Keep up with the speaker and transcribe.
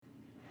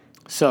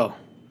So,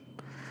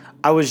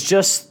 I was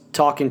just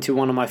talking to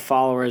one of my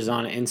followers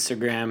on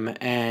Instagram,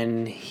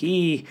 and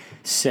he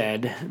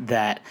said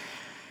that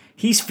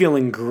he's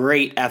feeling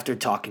great after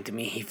talking to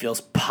me. He feels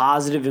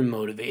positive and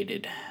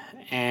motivated.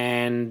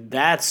 And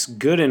that's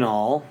good and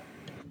all,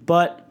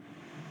 but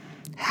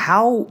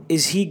how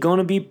is he going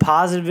to be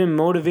positive and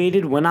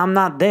motivated when I'm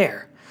not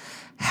there?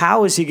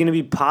 How is he going to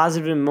be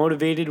positive and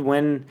motivated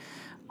when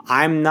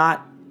I'm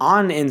not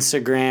on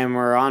Instagram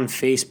or on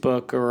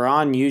Facebook or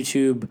on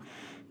YouTube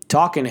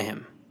talking to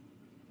him?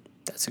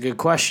 That's a good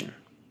question.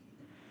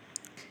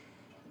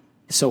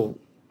 So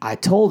I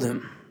told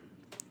him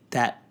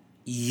that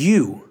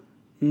you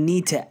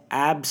need to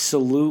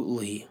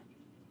absolutely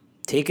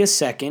take a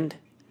second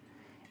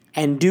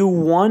and do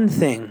one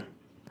thing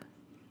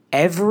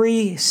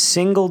every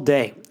single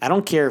day. I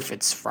don't care if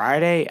it's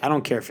Friday. I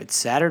don't care if it's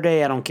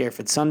Saturday. I don't care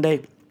if it's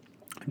Sunday.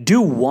 Do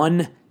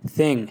one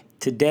thing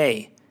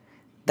today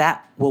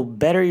that will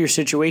better your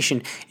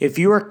situation. If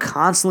you are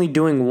constantly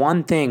doing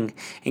one thing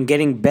and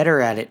getting better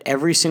at it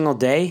every single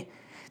day,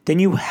 then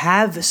you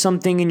have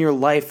something in your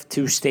life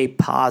to stay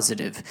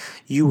positive.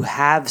 You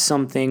have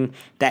something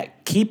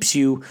that keeps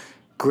you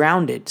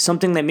grounded,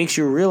 something that makes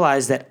you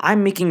realize that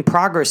I'm making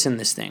progress in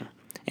this thing.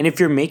 And if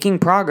you're making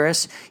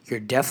progress, you're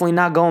definitely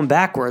not going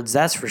backwards,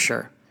 that's for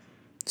sure.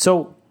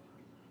 So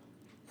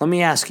let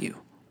me ask you,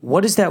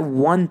 what is that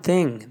one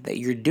thing that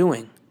you're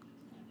doing?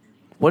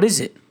 What is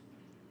it?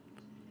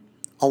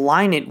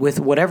 Align it with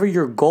whatever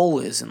your goal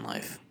is in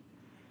life.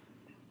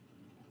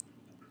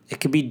 It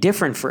could be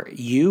different for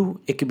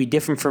you. It could be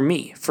different for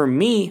me. For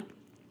me,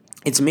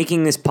 it's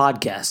making this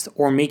podcast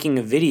or making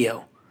a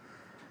video.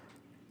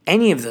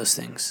 Any of those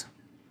things.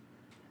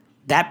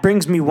 That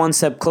brings me one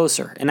step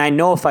closer. And I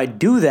know if I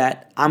do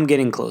that, I'm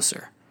getting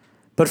closer.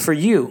 But for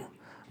you,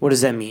 what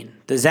does that mean?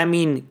 Does that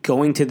mean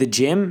going to the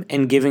gym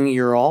and giving it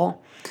your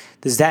all?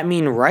 Does that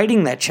mean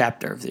writing that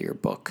chapter of your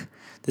book?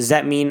 Does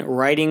that mean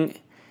writing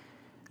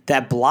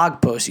that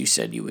blog post you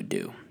said you would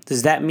do?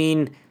 Does that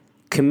mean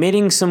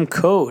committing some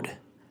code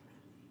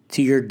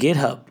to your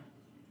GitHub?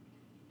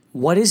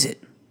 What is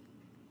it?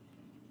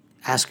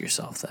 Ask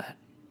yourself that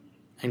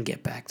and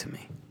get back to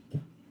me.